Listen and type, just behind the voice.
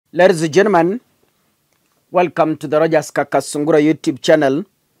Ladies and gentlemen, welcome to the Rogers Kakasungura YouTube channel.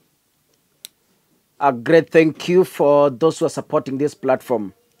 A great thank you for those who are supporting this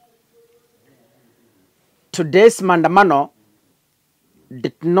platform. Today's Mandamano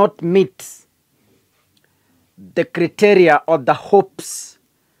did not meet the criteria or the hopes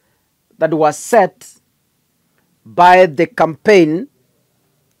that was set by the campaign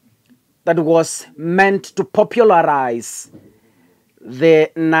that was meant to popularize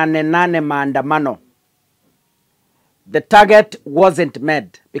the Nane Mandamano. The target wasn't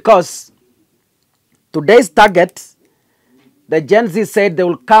met because today's target, the Gen Z said they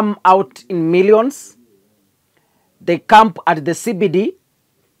will come out in millions. They camp at the CBD.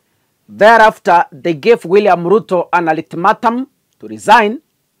 Thereafter, they gave William Ruto an ultimatum to resign.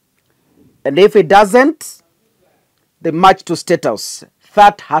 And if he doesn't, they march to State House.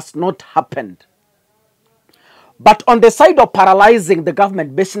 That has not happened. But on the side of paralyzing the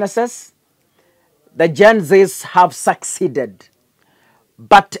government businesses, the Gen Zs have succeeded.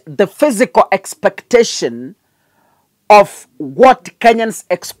 But the physical expectation of what Kenyans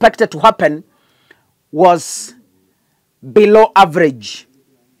expected to happen was below average.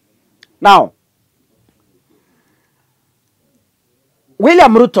 Now,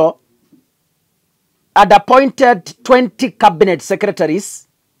 William Ruto had appointed 20 cabinet secretaries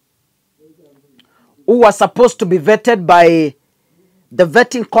who were supposed to be vetted by the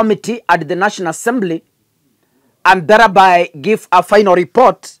vetting committee at the National Assembly and thereby give a final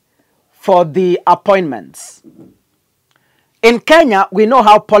report for the appointments. In Kenya, we know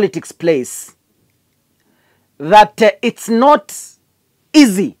how politics plays. That it's not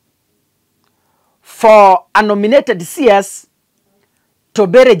easy for a nominated CS to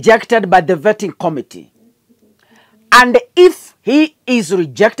be rejected by the vetting committee. And if he is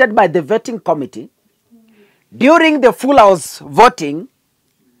rejected by the vetting committee, during the full house voting,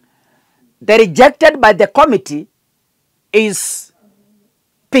 the rejected by the committee is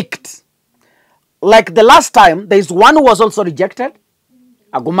picked. Like the last time, there is one who was also rejected,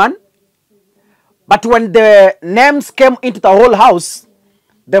 a woman. But when the names came into the whole house,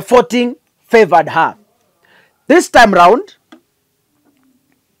 the voting favored her. This time round,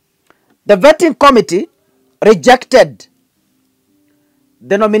 the vetting committee rejected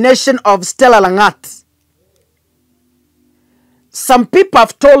the nomination of Stella Langat. Some people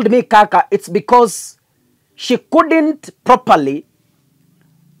have told me, Kaka, it's because she couldn't properly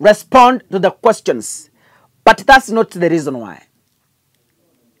respond to the questions. But that's not the reason why.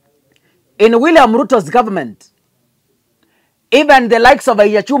 In William Ruto's government, even the likes of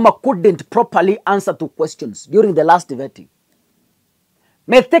Ayachuma couldn't properly answer to questions during the last vetting.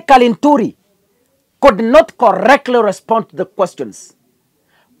 Methe Kalinturi could not correctly respond to the questions.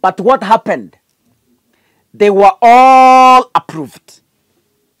 But what happened? They were all approved.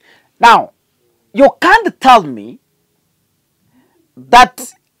 Now, you can't tell me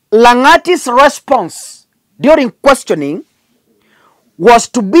that Langati's response during questioning was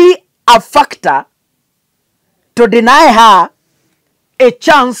to be a factor to deny her a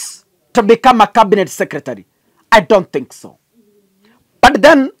chance to become a cabinet secretary. I don't think so. But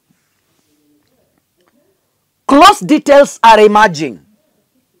then, close details are emerging.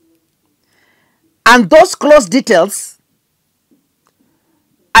 And those close details,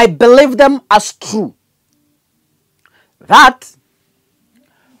 I believe them as true. That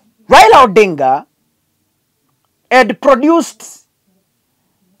Raila Odinga had produced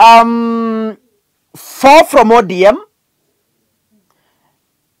 4 from ODM,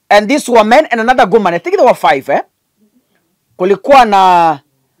 and this woman and another woman. I think there were 5. Kulikuwa na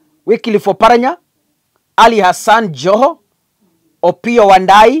Wycliffe Oparanya, Ali Hassan Joho, Opiyo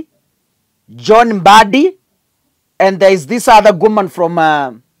Wandayi, John Mbadi, and there is this other woman from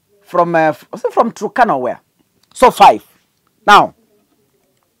Turkana, where? So 5. Now,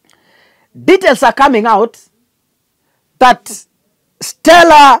 details are coming out that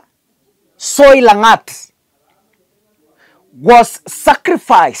Stella Soy Langat was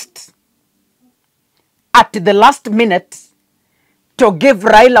sacrificed at the last minute to give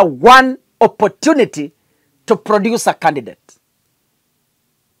Raila one opportunity to produce a candidate.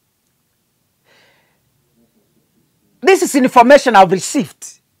 This is information I've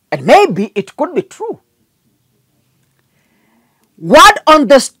received, and maybe it could be true. Word on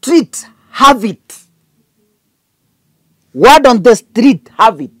the street have it. Word on the street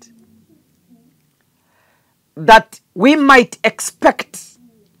have it that we might expect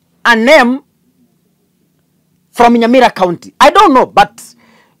a name from Nyamira County. I don't know, but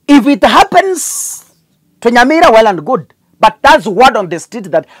if it happens to Nyamira, well and good. But that's word on the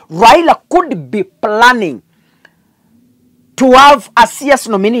street that Raila could be planning to have a CS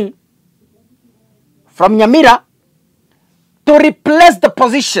nominee from Nyamira to replace the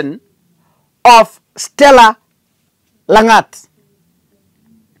position of Stella Langat.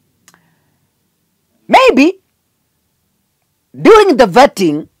 Maybe during the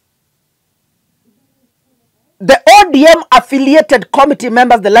vetting, the ODM affiliated committee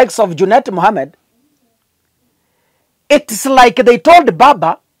members, the likes of Junet Mohammed, it's like they told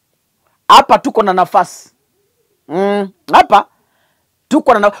Baba, hapa tuko na nafasi. Hapa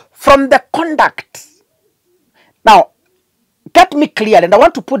tuko na nafasi. From the conduct. Now, get me clear, and I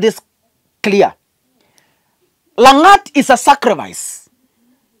want to put this clear. Langat is a sacrifice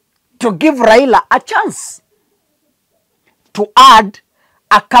to give Raila a chance to add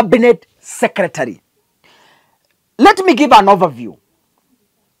a cabinet secretary. Let me give an overview.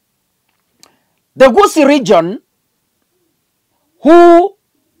 The Kisii region, who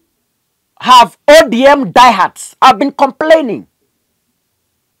have ODM diehards, have been complaining.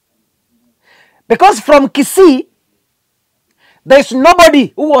 Because from Kisii, there is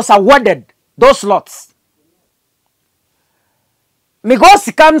nobody who was awarded those slots.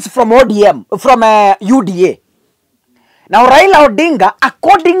 Migosi comes from ODM, from UDA. Now Raila Odinga,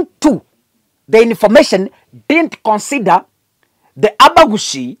 according to the information, didn't consider the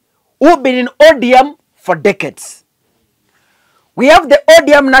Abagushi who've been in ODM for decades. We have the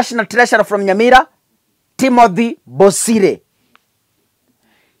ODM National Treasurer from Nyamira, Timothy Bosire.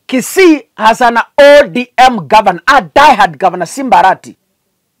 Kisii has an ODM governor, a diehard governor, Simbarati.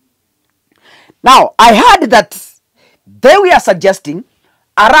 Now, I heard that they were suggesting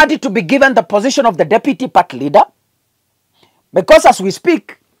Aradi to be given the position of the deputy party leader, because as we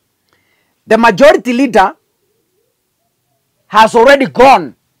speak, the majority leader has already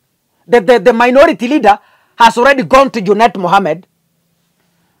gone. The minority leader has already gone to Junet Mohammed,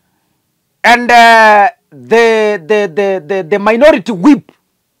 and the minority whip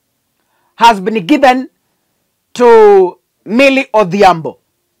has been given to Millie Odhiambo.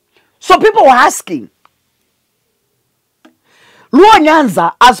 So people were asking, Luo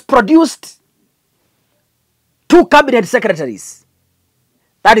Nyanza has produced 2 cabinet secretaries.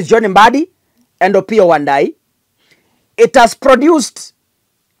 That is John Mbadi and Opio Wandai. It has produced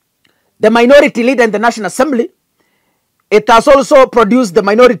the minority leader in the National Assembly. It has also produced the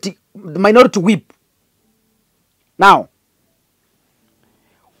minority whip. Now,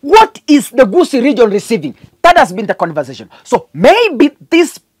 what is the Kisii region receiving? That has been the conversation. So maybe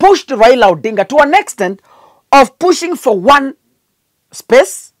this pushed Raila Odinga to an extent of pushing for one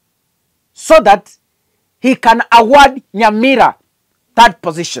space so that he can award Nyamira that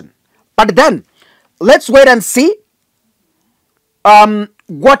position. But then, let's wait and see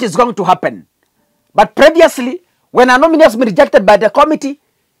what is going to happen. But previously, when a nominee has been rejected by the committee,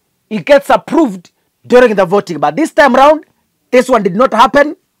 it gets approved during the voting. But this time round, this one did not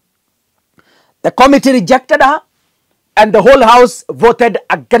happen. The committee rejected her, and the whole house voted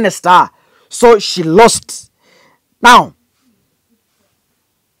against her. So she lost. Now,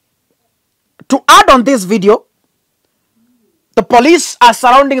 to add on this video, the police are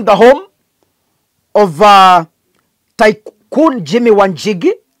surrounding the home of Tycoon Jimmy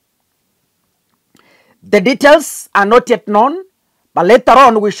Wanjigi. The details are not yet known, but later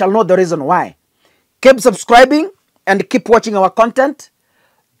on we shall know the reason why. Keep subscribing and keep watching our content.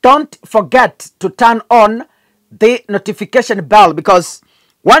 Don't forget to turn on the notification bell, because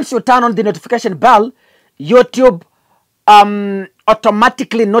once you turn on the notification bell, YouTube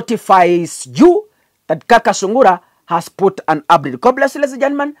automatically notifies you that Kakasungura has put an update. God bless you, ladies and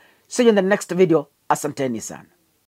gentlemen. See you in the next video. Asanteni sana.